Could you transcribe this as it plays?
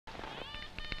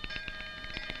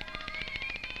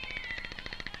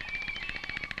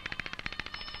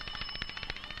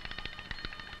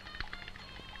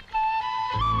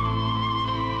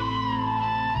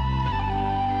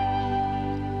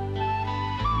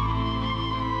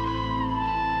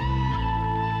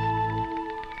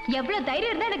எவ்வளவு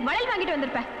தைரியம் இருந்தா எனக்கு வளையல் வாங்கிட்டு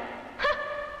வந்திருப்பேன்.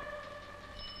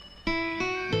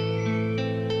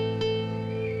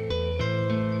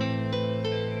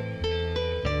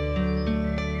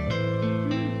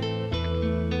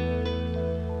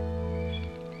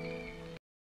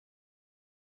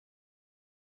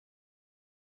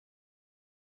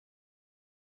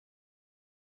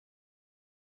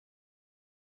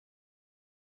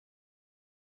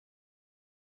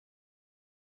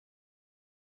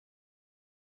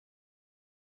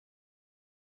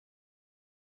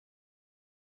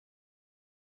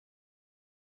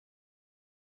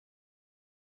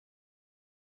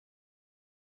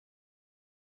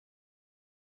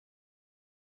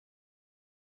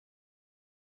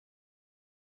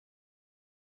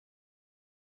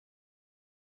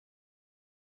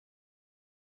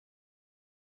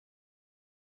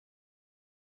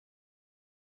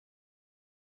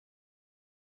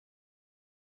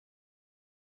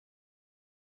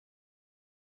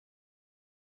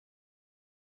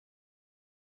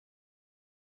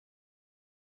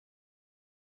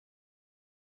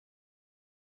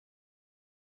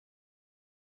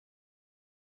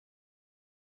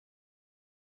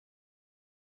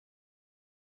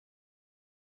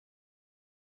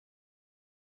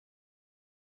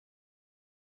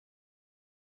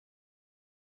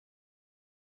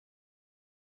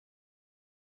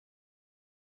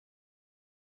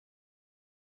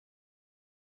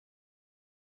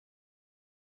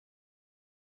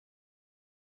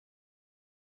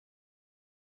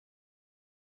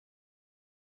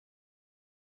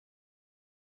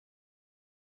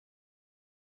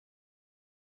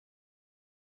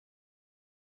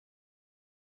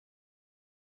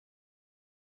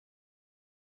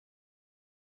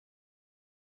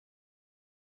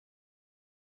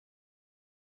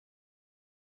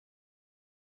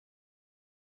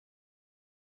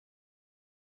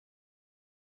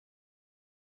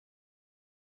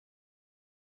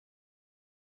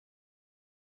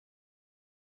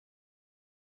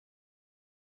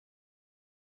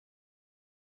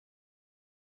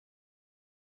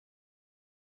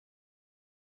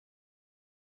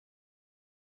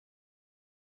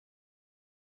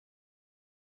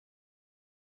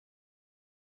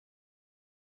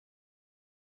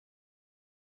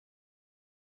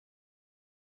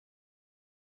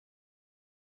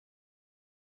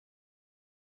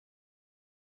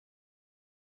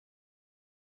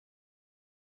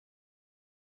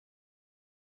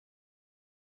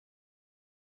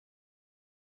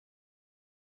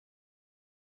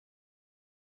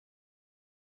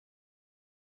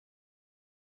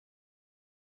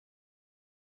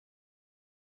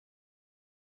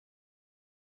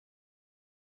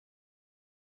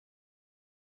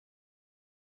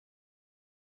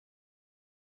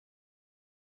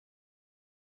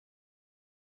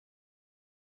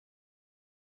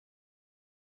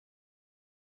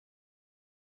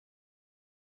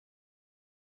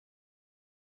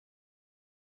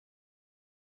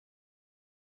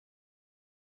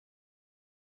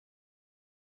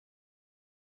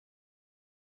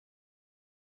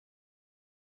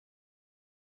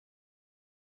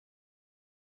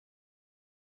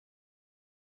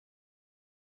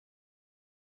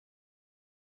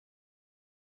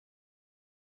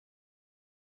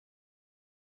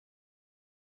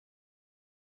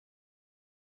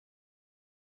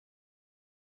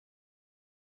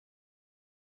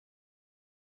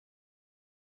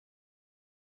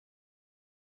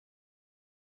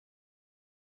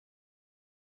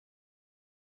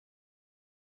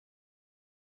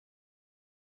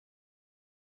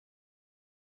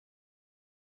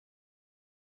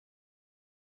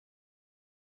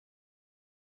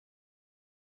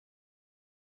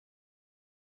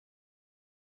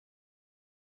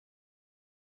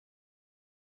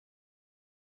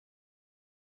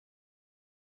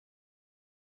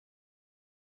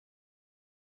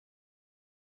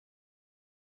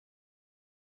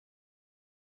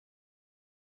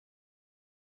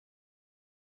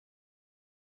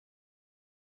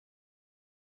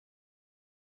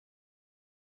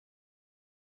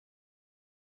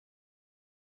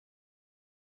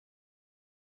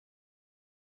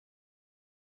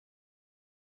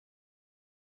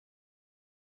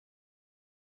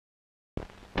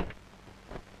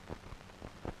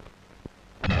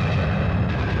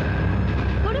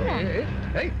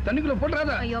 ஏய் தண்ணிக்குள்ள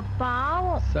போட்றாத. ஐயோ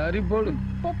பாவம். சரி போடு.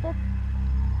 போ.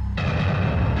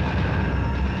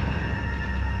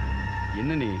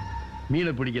 என்ன நீ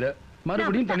மீனை பிடிக்கிற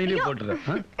மறுபடியும் தண்ணியிலே போட்டுற?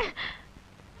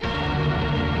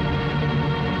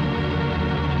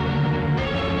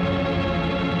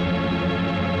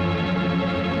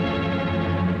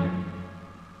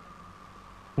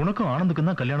 உனக்கும் ஆனந்துக்கும்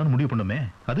தான் கல்யாணம் முடிவு பண்ணுமே,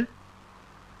 அது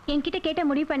என்கிட்ட கேட்ட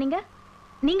முடிவு பண்ணீங்க.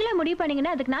 நீங்களே முடிவு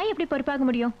பண்ணீங்கன்னா அதுக்கு நான் எப்படி பொறுப்பாக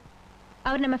முடியும்?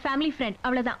 அவர் நம்ம ஃபேமிலி ஃப்ரெண்ட்,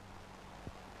 அவ்வளவுதான்.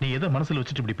 நீ எதை மனசுல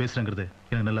வச்சுட்டு இப்படி பேசுறங்கிறது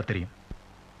எனக்கு நல்லா தெரியும்.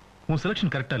 உன்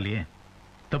செலக்ஷன் கரெக்டா இல்லையே,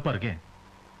 தப்பா இருக்கே,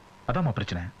 அதாம்மா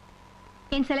பிரச்சனை.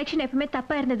 என் செலக்ஷன் எப்பவுமே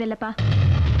தப்பா இருந்தது இல்லப்பா.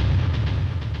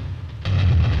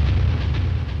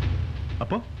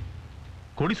 அப்போ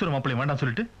கோடீஸ்வர மாப்பிள்ளை வேண்டாம்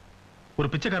சொல்லிட்டு ஒரு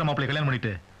பிச்சைக்கார மாப்பிள்ளை கல்யாணம்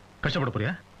பண்ணிட்டு கஷ்டப்பட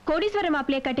போறியா? கோடீஸ்வர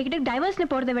மாப்பிள்ளைய கட்டிக்கிட்டு டைவர்ஸ்னு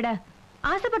போறதை விட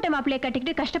ஆசைப்பட்ட மாப்பிள்ளைய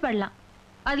கட்டிக்கிட்டு கஷ்டப்படலாம்.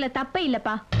 அதுல தப்பே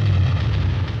இல்லப்பா.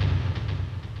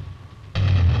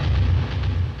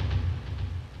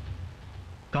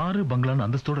 காரு பங்களான்னு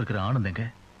அந்தஸ்தோட இருக்கிற ஆனந்தங்க,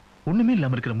 ஒண்ணுமே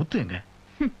இல்லாம இருக்கிற முத்து எங்க?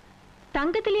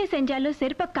 தங்கத்திலேயே செஞ்சாலும்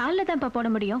செருப்ப காலில் தான் போட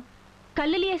முடியும்.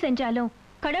 கல்லுலயே செஞ்சாலும்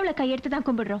கடவுளை கையெடுத்து தான்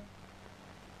கும்பிடுறோம்.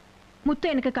 முத்து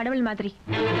எனக்கு கடவுள் மாதிரி.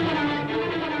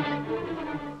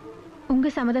 உங்க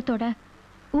சம்மதத்தோட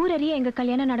ஊரறிய எங்க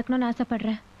கல்யாணம் நடக்கணும்னு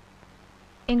ஆசைப்படுறேன்.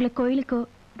 எங்களை கோயிலுக்கோ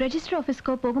ரெஜிஸ்டர்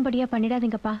ஆஃபீஸ்க்கோ போகும்படியா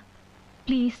பண்ணிடாதீங்கப்பா,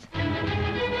 ப்ளீஸ்.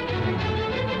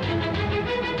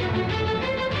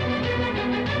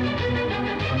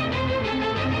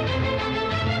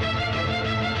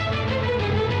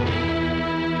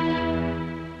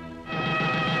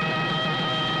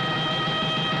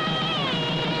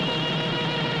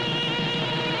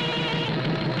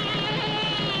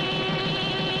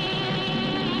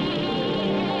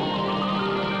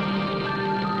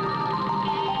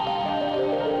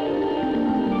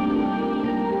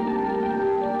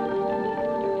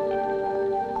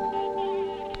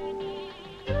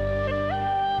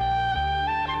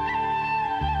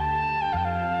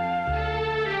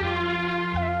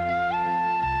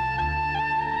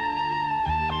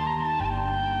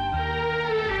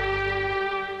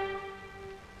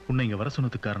 உன்னை இங்க வர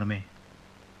சொன்னதுக்கு காரணமே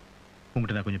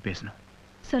உங்ககிட்ட நான் கொஞ்சம் பேசணும்.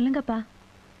 சொல்லுங்கப்பா.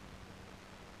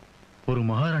 ஒரு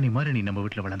மகாராணி மாதிரி நீ நம்ம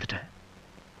வீட்டுல வளர்ந்துட்ட.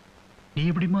 நீ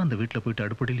எப்படிமா அந்த வீட்டுல போயிட்டு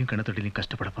அடுப்படிலையும் கிணத்தடிலையும்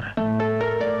கஷ்டப்பட போற?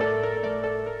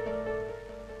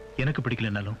 எனக்கு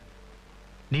பிடிக்கலனாலும்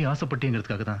நீ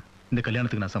ஆசைப்பட்டேங்கிறதுக்காக தான் இந்த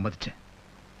கல்யாணத்துக்கு நான் சம்மதிச்சேன்.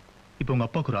 இப்ப உங்க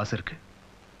அப்பாவுக்கு ஒரு ஆசை இருக்கு,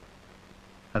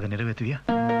 அதை நிறைவேற்றுவியா?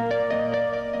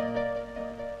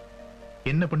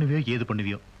 என்ன பண்ணுவியோ ஏது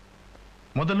பண்ணுவியோ,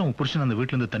 முதல்ல உன் புருஷன் அந்த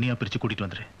வீட்டுல இருந்து தனியா பிரிச்சு கூட்டிட்டு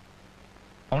வந்துரு.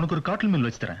 அவனுக்கு ஒரு காட்டில் மில்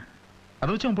வச்சு தரேன், அதை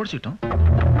வச்சு அவன் பொடிச்சுக்கிட்டோம்.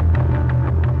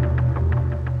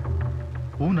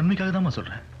 உன் நன்மைக்காக தான்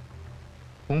சொல்றேன்.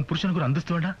 உன் புருஷனுக்கு ஒரு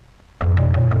அந்தஸ்து வேண்டாம்?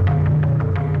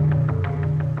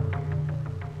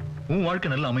 உன்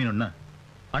வாழ்க்கை நல்லா அமையணும்னா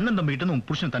அண்ணன் தம்பி கிட்ட உன்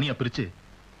புருஷன் தனியா பிரிச்சு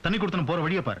தண்ணி கொடுத்தன போற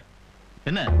வழியை பாரு.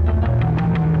 என்ன?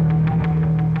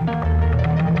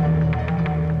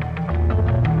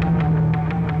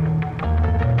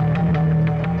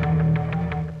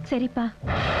 சரிப்பா.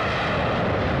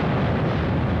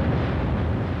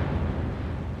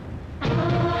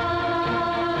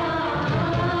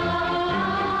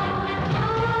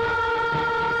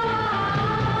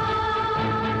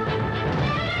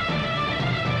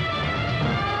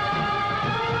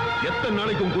 எத்தனை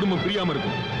நாளைக்கு உன் குடும்பம் பிரியாம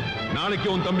இருக்கும்? நாளைக்கு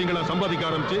உன் தம்பிங்களா சம்பாதிக்க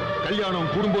ஆரம்பிச்சு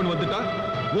கல்யாணம் குடும்பம்னு வந்துட்டா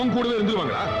உன் கூடவே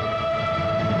இருந்துருவாங்களா?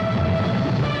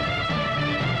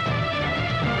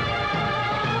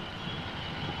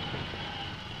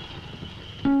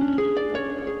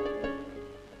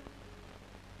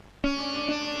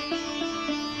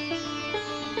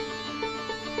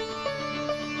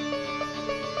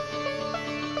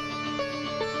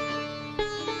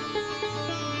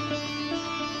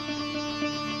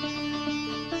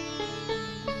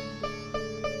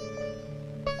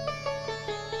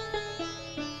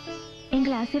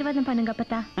 எங்களை ஆசீர்வாதம் பண்ணுங்க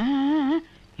அப்பத்தா.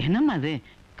 என்னம்மா அது?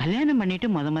 கல்யாணம் பண்ணிட்டு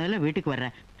முதல்ல வீட்டுக்கு வர்ற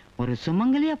ஒரு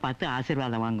சுமங்கலியா பார்த்து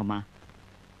ஆசீர்வாதம் வாங்கம்மா.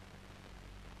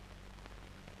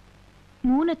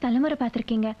 3 தலைமுறை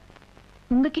பார்த்திருக்கீங்க.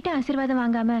 உங்ககிட்ட ஆசீர்வாதம்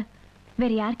வாங்காம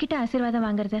வேற யார்கிட்ட ஆசீர்வாதம்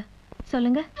வாங்குறது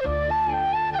சொல்லுங்க?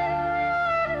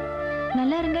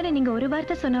 நல்லா இருங்கன்னு நீங்க ஒரு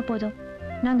வார்த்தை சொன்னா போதும்,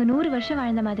 நாங்க 100 வருஷம்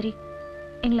வாழ்ந்த மாதிரி.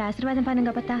 எங்களை ஆசீர்வாதம்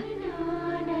பண்ணுங்க அப்பத்தா.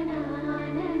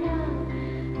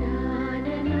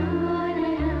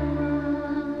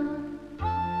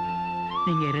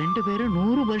 நீங்க 2 பேரும்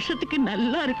 100 வருஷத்துக்கு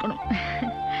நல்லா இருக்கணும்.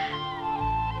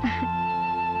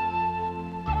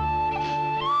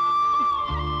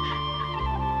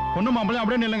 பொண்ணு மாப்பிள்ளை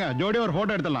அப்படியே நில்லுங்க, ஜோடியா ஒரு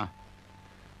போட்டோ எடுத்துடலாம்.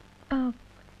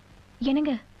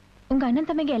 என்னங்க, உங்க அண்ணன்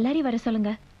தம்பிங்க எல்லாரையும் வர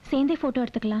சொல்லுங்க, சேர்ந்தே போட்டோ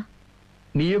எடுத்துக்கலாம்.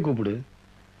 நீயே கூப்பிடு.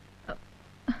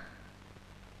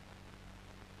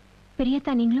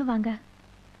 பெரியத்தா நீங்களும் வாங்க.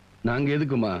 நாங்க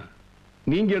எதுக்குமா,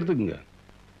 நீங்க எடுத்துக்குங்க.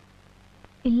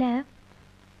 இல்ல,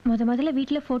 முதல்ல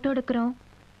வீட்டுல போட்டோ எடுக்கிறோம்,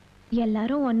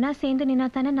 எல்லாரும் ஒன்னா சேர்ந்து நின்னா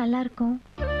தானே நல்லா இருக்கும்.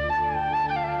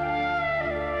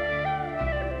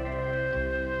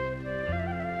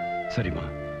 சரிம்மா,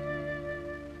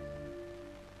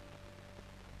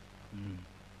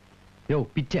 யோ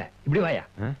பிச்சை இப்படி வாயா.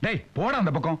 டேய் போடா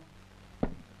அந்த பக்கம்.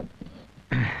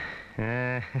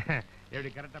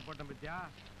 எப்படி கரெக்டா போட்டேன் பத்தியா?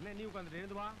 என்ன நீ உட்கார்ந்து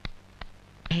எழுந்து வா.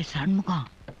 ஏய் சண்முகம்,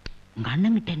 உங்க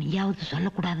அண்ணன் கிட்ட நீயாவது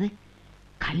சொல்லக்கூடாது.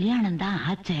 கல்யாணம் தான்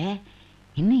ஆச்சே,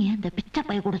 இன்னும் ஏன் இந்த பிச்சை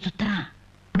பைய கூட சுத்துறான்?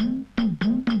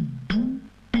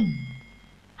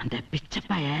 அந்த பிச்சை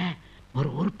பைய ஒரு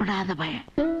உருப்படாத பையன்,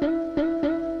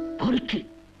 பொறுக்கு.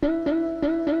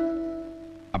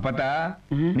 அப்பத்தா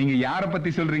நீங்க யார பத்தி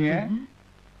சொல்றீங்க?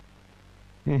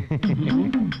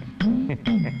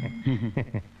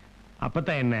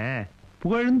 அப்பத்தா என்ன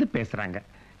புகழ்ந்து பேசுறாங்க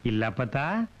இல்ல அப்பத்தா?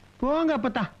 போங்க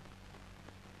அப்பத்தா.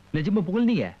 நிஜமா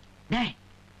புகழ்ந்தீங்க? டேய்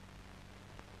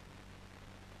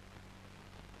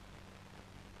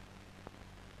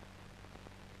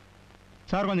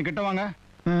சார் கொஞ்சம் கிட்ட வாங்க.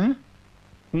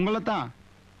 உங்களை தான்.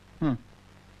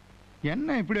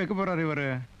 என்ன இப்படி வைக்க போறாரு இவரு?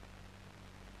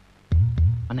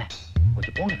 அண்ணே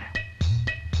கொஞ்சம் போங்க.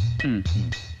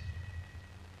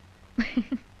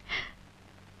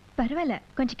 பரவாயில்ல,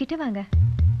 கொஞ்சம் கிட்ட வாங்க.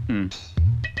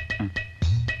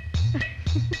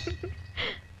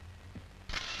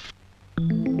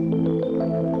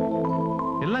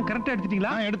 எல்லாம் கரெக்டா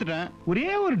எடுத்துட்டீங்களா? எடுத்துட்டேன். ஒரே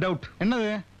ஒரு டவுட்.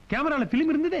 என்னது? கேமரால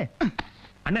பிலிம் இருந்ததே.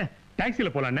 அண்ணே டாக்ஸில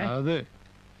போலாம். அது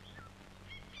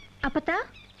அப்பத்தா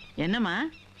என்னம்மா?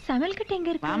 சமையல் கட்டு எங்க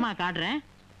இருக்கு? வாமா காட்டுறேன்,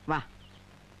 வா.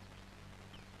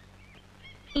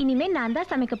 இனிமே நான் தான்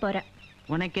சமைக்க போறேன்.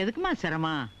 உனக்கு எதுக்குமா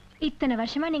சிரமம்? இத்தனை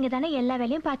வருஷமா நீங்க தானே எல்லா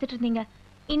வேலையும் பார்த்துட்டு இருந்தீங்க.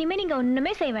 இனிமே நீங்க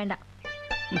ஒண்ணுமே செய்ய வேண்டாம்.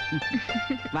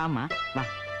 வாமா வா.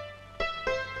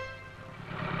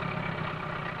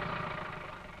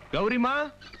 கௌரிமா.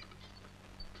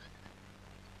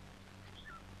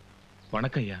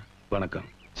 வணக்கம் ஐயா. வணக்கம்.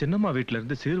 சின்னம்மா வீட்டுல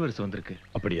இருந்து சீர்வரிசை வந்திருக்கு.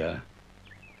 அப்படியா?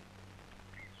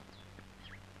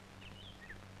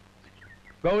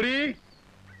 கௌரி,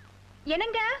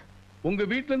 என்னங்க? உங்க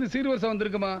வீட்டுல இருந்து சீர்வரிசை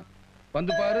வந்திருக்குமா?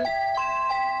 வந்து பாரு.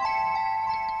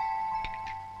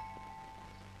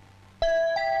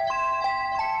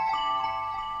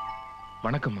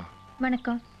 வணக்கம்மா.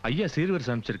 வணக்கம். ஐயா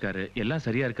சீர்வரிசை அனுப்பிச்சிருக்காரு, எல்லாம்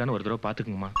சரியா இருக்கான்னு ஒரு தடவை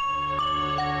பாத்துக்குங்கம்மா.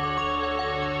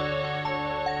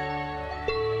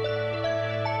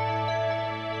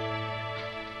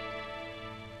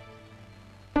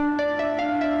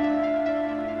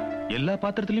 எல்லா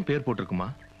பாத்திரத்திலயும் பேர் போட்டிருக்குமா?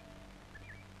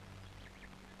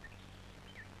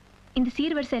 இந்த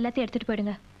சீர்வரிசை எல்லாத்தையும் எடுத்துட்டு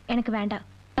போயிடுங்க, எனக்கு வேண்டாம்.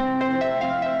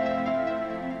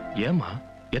 ஏமா,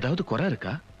 ஏதாவது குறை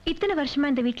இருக்கா? இத்தனை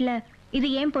வருஷமா இந்த வீட்டுல இது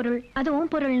ஏன் பொருள் அது உன்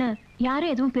பொருள்னு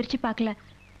யாரும் எதுவும் பிரிச்சு பார்க்கல.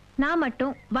 நான்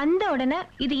மட்டும் வந்த உடனே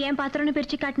இது ஏன் பாத்திரம்னு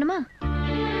பிரிச்சு காட்டணுமா?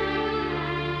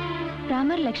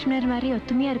 ராமர் லக்ஷ்மணர் மாதிரி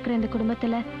ஒத்துமையா இருக்கிற இந்த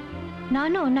குடும்பத்துல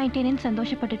நானும் ஒன்னாயிட்டேனேன்னு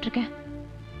சந்தோஷப்பட்டுட்டு இருக்கேன்.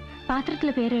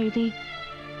 பாத்திரத்துல பேர் எழுதி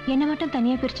என்ன மட்டும்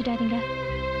தனியா பிரிச்சுடாதீங்க.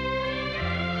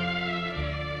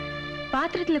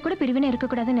 பாத்திரத்துல கூட பிரிவினை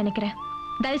இருக்கக்கூடாதுன்னு நினைக்கிறேன்.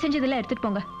 தயவு செஞ்சு இதெல்லாம் எடுத்துட்டு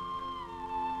போங்க.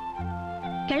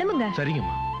 கிளம்புங்க.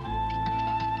 சரிங்கம்மா.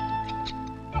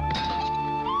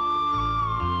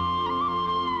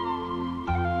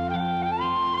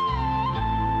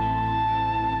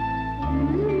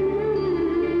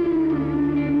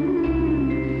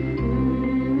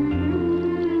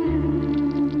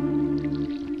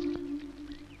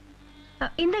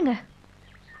 இந்தங்க.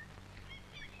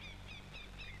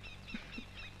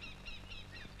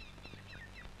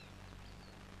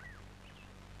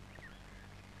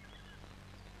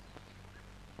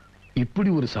 இப்படி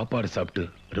ஒரு சாப்பாடு சாப்பிட்டு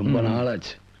ரொம்ப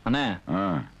நாளாச்சு. அண்ணே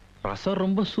ரசம்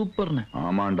ரொம்ப சூப்பர்ண்ணே.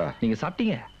 ஆமாண்டா. நீங்க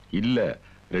சாப்பிட்டீங்க? இல்ல,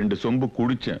 2 சொம்பு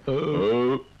குடிச்சேன்.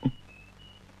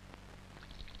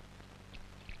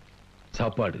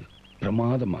 சாப்பாடு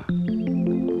பிரமாதமா.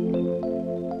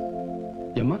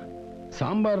 ஏம்மா,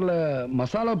 சாம்பார்ல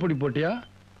மசாலா பொடி போட்டியா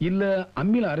இல்ல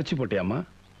அம்மியில அரைச்சு போட்டியாமா?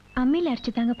 அம்மியில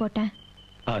அரைச்சு தாங்க போட்டேன்.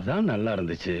 அதான் நல்லா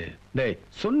இருந்துச்சு. டேய்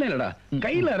சொன்னேன்டா,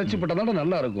 கையில அரைச்சு போட்டா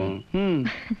நல்லா இருக்கும்.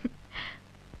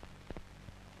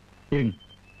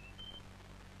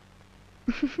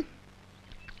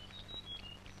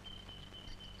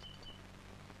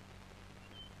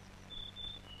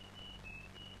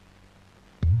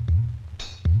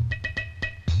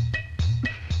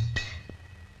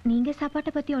 நீங்க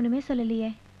சாப்பாட்டை பத்தி ஒண்ணுமே சொல்லலையே.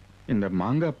 இந்த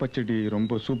மாங்காய் பச்சடி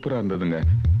ரொம்ப சூப்பரா இருந்ததுங்க.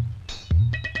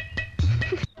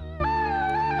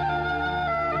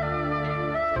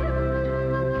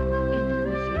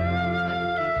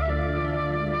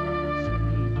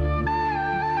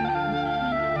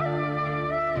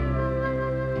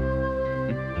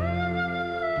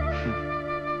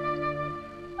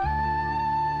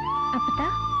 அப்பதா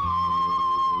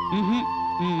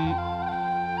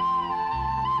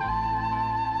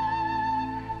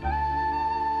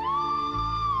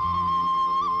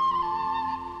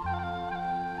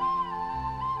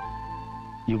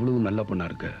இவ்வளவு நல்ல பொண்ணா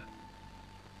இருக்க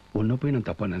உன்னை போய் நான்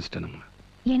தப்பா நினைச்சிட்டேனம்மா.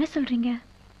 என்ன சொல்றீங்க?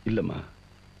 இல்லம்மா,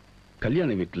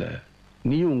 கல்யாண வீட்டுல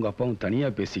நீயும் உங்க அப்பாவும் தனியா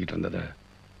பேசிக்கிட்டு இருந்தத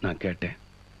நான் கேட்டேன்.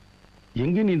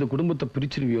 எங்க நீ இந்த குடும்பத்தை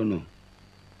பிரிச்சிருவியோன்னு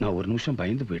நான் ஒரு நிமிஷம்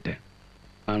பயந்து போயிட்டேன்.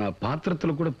 ஆனா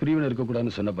பாத்திரத்துல கூட பிரிவினை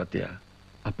இருக்கக்கூடாதுன்னு சொன்ன பாத்தியா,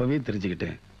 அப்பவே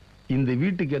தெரிஞ்சுக்கிட்டேன் இந்த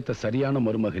வீட்டுக்கு ஏத்த சரியான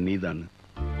மருமக நீதான்.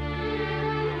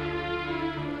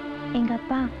 எங்க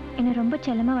அப்பா என்னை ரொம்ப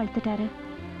செல்லமா வளர்த்துட்டாரு.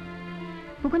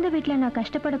 புகுந்த வீட்டுல நான்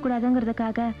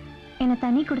கஷ்டப்படக்கூடாதுங்கிறதுக்காக என்னை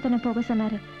தனி கொடுத்தன போக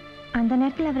சொன்னாரு. அந்த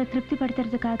நேரத்தில் அவரை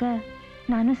திருப்திப்படுத்துறதுக்காக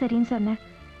நானும் சரின்னு சொன்னேன்.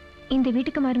 இந்த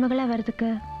வீட்டுக்கு மருமகளா வர்றதுக்கு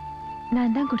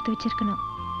நான் தான் கொடுத்து வச்சிருக்கணும்.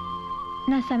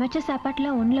 நான் சமைச்ச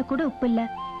சாப்பாட்டுல ஒண்ணுல கூட உப்பு இல்லை.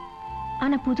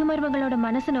 ஆனா புது மருமகளோட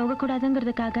மனசு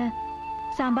நோகக்கூடாதுங்கிறதுக்காக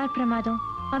சாம்பார் பிரமாதம்,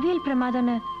 அவியல்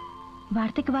பிரமாதம்னு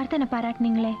வார்த்தைக்கு வார்த்தை என்ன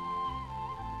பாராட்டினீங்களே,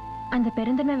 அந்த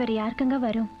பெருந்தன்மை வேற யாருக்குங்க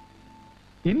வரும்?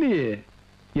 இல்லையே,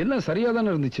 எல்லாம்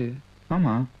சரியாதானே இருந்துச்சு.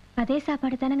 ஆமா, அதே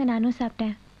சாப்பாடு தானங்க நானும்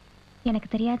சாப்பிட்டேன். எனக்கு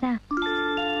தெரியாதா?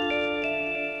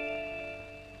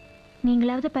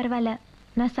 நீங்களாவது பரவாயில்ல,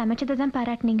 நான் சமைச்சதை தான்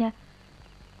பாராட்டினீங்க.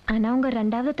 ஆனா உங்க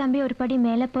ரெண்டாவது தம்பி ஒரு படி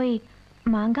மேல போய்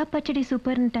மாங்காய் பச்சடி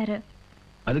சூப்பர்ன்னுட்டாரு.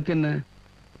 அதுக்கு என்ன?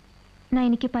 நான்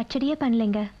இன்னைக்கு பச்சடியே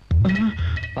பண்ணலைங்க.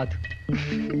 பாத்து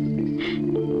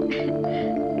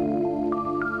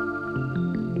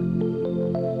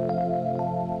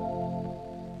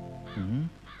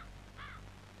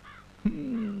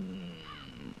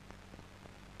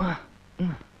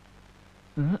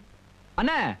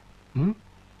அண்ணா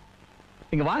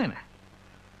இங்க வாங்க.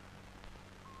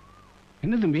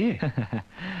 என்ன தம்பி?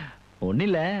 ஒண்ணு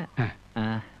இல்ல,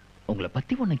 உங்களை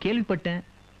பத்தி ஒண்ணு கேள்விப்பட்டேன்.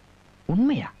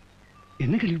 உண்மையா?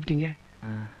 என்ன கேள்விப்பட்டீங்க?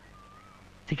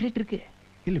 சிகரெட் இருக்கு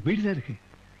இல்ல வீடுதான் இருக்கு.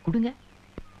 கொடுங்க.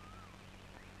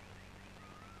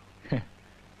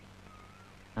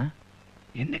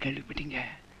 என்ன கேள்விப்பட்டீங்க?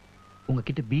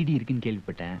 உங்ககிட்ட பீடி இருக்குன்னு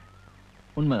கேள்விப்பட்டேன்.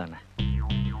 உண்மைதானே?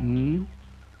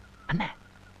 அண்ணா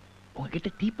உங்ககிட்ட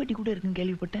தீப்பெட்டி கூட இருக்குன்னு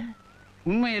கேள்விப்பட்டேன்.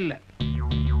 உண்மை இல்ல.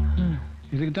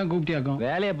 இதுக்கு தான் கூப்பிட்டியாக்கும்.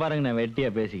 வேலையை பாருங்க, நான் வெட்டியா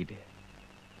பேசிக்கிட்டு.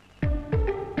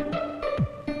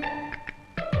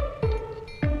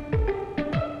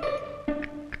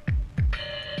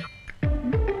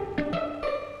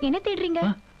 என்ன தேடுறீங்க?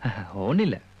 ஒண்ணு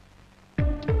இல்ல.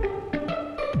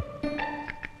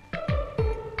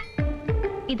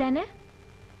 இதானே?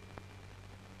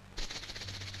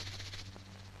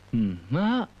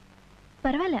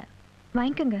 பரவாயில்ல,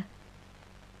 வாங்கிக்கோங்க.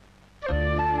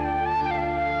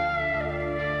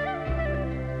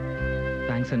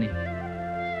 தேங்க்ஸ் அண்ணி.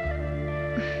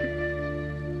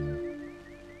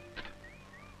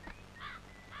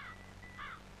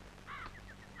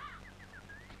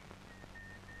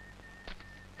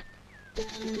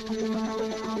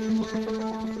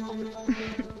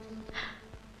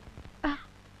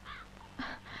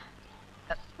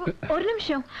 ஒரு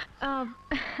நிமிஷம்,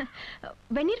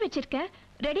 வெந்நீர் வச்சிருக்கேன்.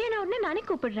 ரெடியான உடனே நானே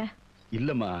கூப்பிடுறேன்.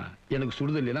 இல்லம்மா, எனக்கு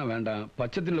சுடுதல் வேண்டாம்.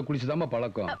 பச்சை தண்ணில குளிச்சுதாம்மா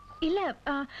பழக்கம். இல்ல,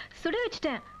 சுட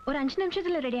வச்சுட்டேன். ஒரு 5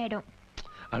 நிமிஷத்துல ரெடி ஆயிடும்.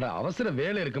 அட அவசர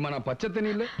வேலை இருக்குமா? நான் பச்சை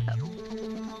தண்ணியில.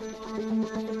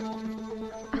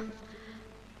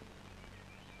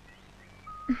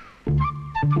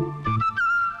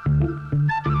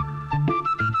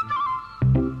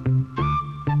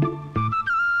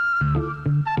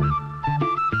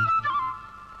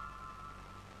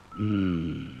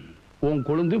 உன்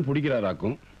கொழுந்தும்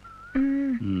பிடிக்கிறாராக்கும்.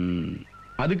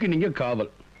 அதுக்கு நீங்க காவல்.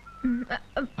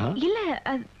 இல்ல,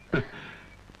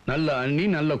 நல்ல அண்ணி,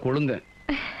 நல்ல கொழுந்த.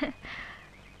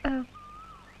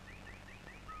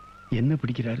 என்ன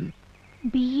பிடிக்கிறாரு?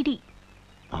 பீடி.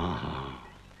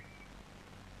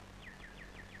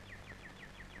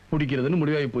 குடிக்கிறதுன்னு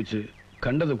முடிவாகி போச்சு.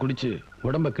 கண்டதை குடிச்சு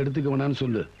உடம்ப கெடுத்துக்க வேணான்னு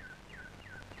சொல்லு.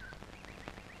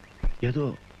 ஏதோ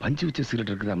பஞ்சு வச்ச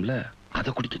சிகரெட் இருக்குதாம்ல, அதை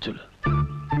குடிக்க சொல்லு.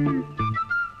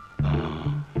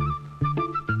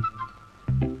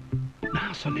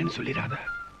 நான் சொன்னேன்னு சொல்லிடாத.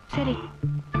 சரி.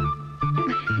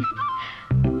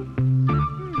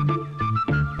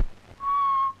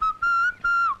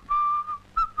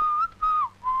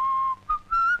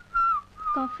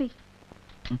 காஃபி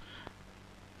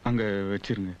அங்க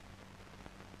வச்சிருங்க.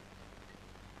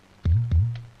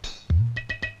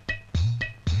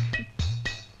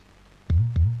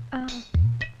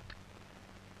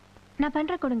 நான்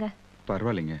பண்ற கொடுங்க.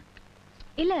 பரவாயில்லைங்க.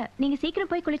 இல்ல, நீங்க சீக்கிரம்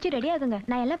போய் குளிச்சு ரெடி ஆகுங்க.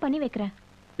 நான் எல்லாம் பண்ணி வைக்கிறேன்.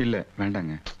 இல்ல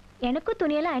வேண்டாங்க. எனக்கும்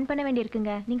துணியெல்லாம் அயன் பண்ண வேண்டி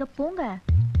இருக்குங்க. நீங்க போங்க.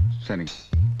 சரி.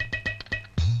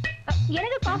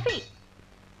 எனக்கு காஃபி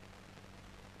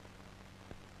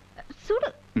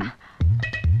சுடு.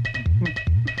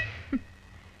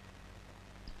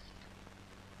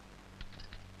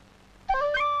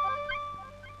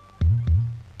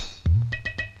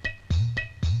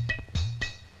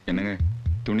 என்னங்க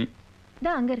துணி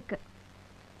தான் அங்க இருக்கு.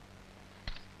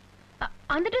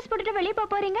 அந்த ட்ரெஸ் போட்டுட்டு வெளியே போக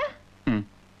போறீங்க?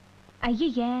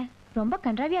 ஐயே, ரொம்ப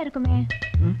கன்றாவியா இருக்குமே.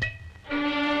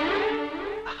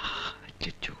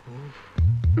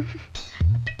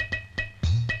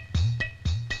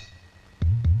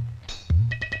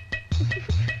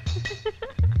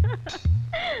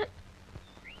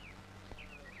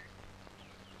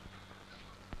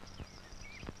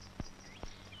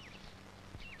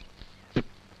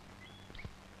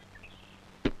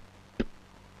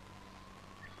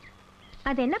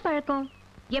 அது என்ன பழக்கம்?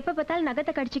 எப்ப பார்த்தாலும்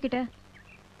நகத்தை கடிச்சுக்கிட்டு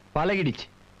பழகிடுச்சு.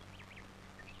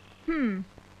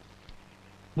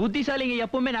 புத்திசாலிங்க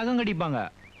எப்பவுமே நகம் கடிப்பாங்க.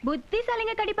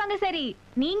 புத்திசாலிங்க கடிப்பாங்க, சரி.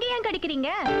 நீங்க ஏன் கடிக்கிறீங்க?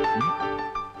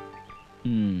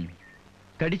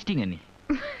 கடிச்சிட்டீங்க நீ.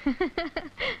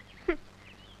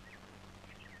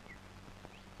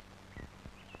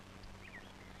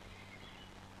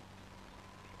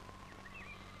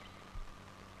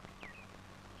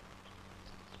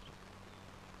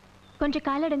 கொஞ்சம்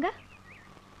காலடுங்க.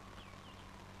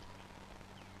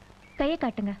 கையை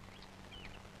காட்டுங்க.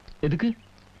 எதுக்கு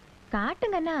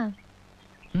காட்டுங்கண்ணா?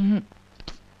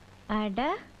 அட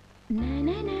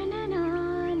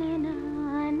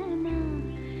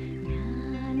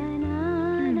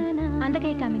அந்த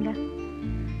கை காமிங்க.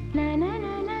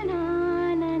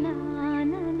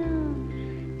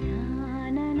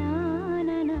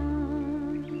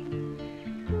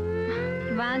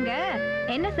 வாங்க.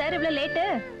 என்ன சார் இவ்வளவு லேட்டு?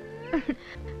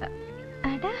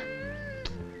 அட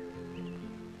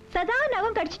சதா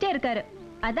நகம் கடிச்சிட்டே இருக்காரு.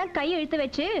 அதான் கை இழுத்து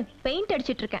வச்சு பெயிண்ட்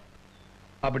அடிச்சிட்டு இருக்கேன்.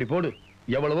 அப்படி போடு.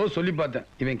 எவ்வளவோ சொல்லி பார்த்தேன்,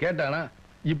 இவன் கேட்டானா?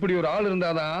 இப்படி ஒரு ஆள்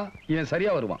இருந்தாதான் இவன்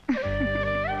சரியா வருவான்.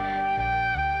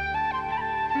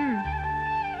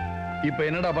 இப்ப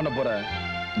என்னடா பண்ண போற?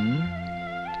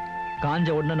 காஞ்ச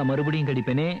உடனே நான் மறுபடியும்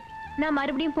கடிப்பேனே. நான்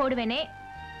மறுபடியும் போடுவேனே.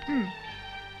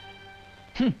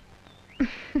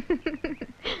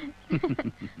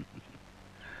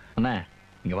 அண்ணா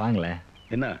இங்க வாங்கல.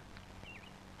 என்ன?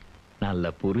 நல்ல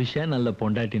புருஷன், நல்ல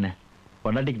பொண்டாட்டின.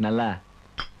 பொண்டாட்டிக்கு நல்லா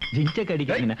ஜிஞ்ச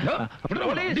கடிக்கிறீங்க.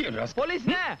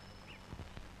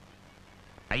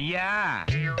 ஐயா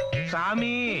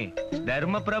சாமி,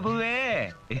 தர்ம பிரபுவே.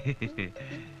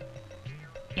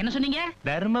 என்ன சொன்னீங்க?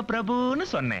 தர்ம பிரபுன்னு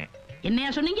சொன்னேன். என்னையா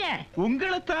சொன்னீங்க?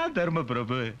 உங்களைத்தான் தர்ம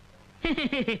பிரபு.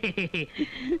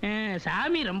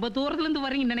 சாமி ரொம்ப தூரத்துல இருந்து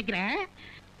வரீங்கன்னு நினைக்கிறேன்.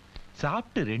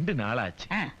 சாப்பிட்டு 2 நாளாச்சு.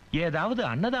 ஏதாவது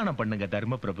அன்னதானம் பண்ணுங்க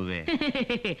தர்ம பிரபுவே.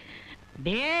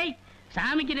 டேய்,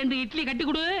 சாமிக்கு 2 இட்லி கட்டி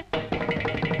கொடு.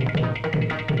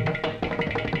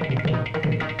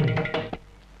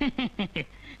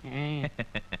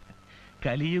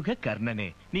 கலியுக கர்ணனே,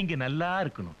 நீங்க நல்லா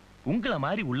இருக்கணும். உங்கள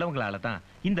மாதிரி உள்ளவங்களால தான்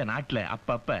இந்த நாட்டுல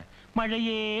அப்பப்ப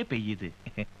மழையே பெய்யுது.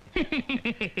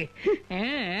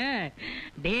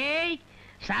 டேய்,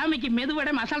 சாமிக்கு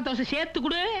மெதுவடை மசாலா தோசை சேர்த்து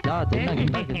கொடு.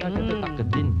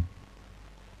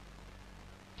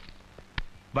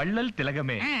 வள்ளல்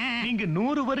திலகமே, நீங்க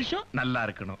 100 வருஷம் நல்லா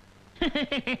இருக்கணும்.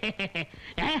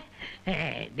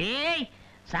 டேய்,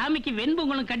 சாமிக்கு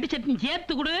வெண்பொங்கலும் கட்டி சட்னி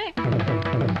சேர்த்து கொடு.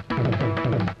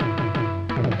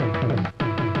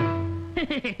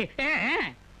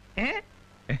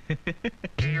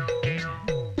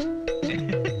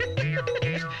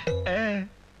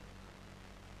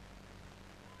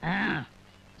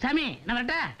 சாமி, நான்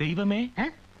வரட்டா? தெய்வமே,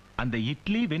 அந்த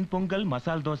இட்லி வெண்பொங்கல்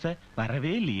மசால் தோசை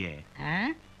வரவே இல்லையே.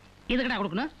 எதுக்குடா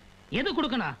கொடுக்கணும்? எது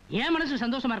கொடுக்கணும்? என் மனசு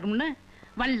சந்தோஷமா இருக்கணும்னு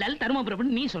வள்ளல்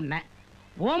தருமபுரம் நீ சொன்ன.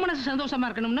 ஓ மனசு சந்தோஷமா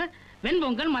இருக்கணும்னு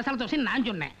வெண்பொங்கல் மசாலா தோசை நான்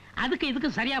சொன்னேன். அதுக்கு இதுக்கு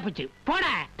சரியா போச்சு.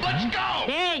 போடா.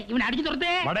 ஏய், இவனை அடிச்சு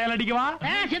துரத்து. வடையால் அடிக்கவா?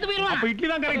 செத்து போயிருவான். அப்ப இட்லி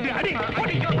தான் கரெக்ட். அடி.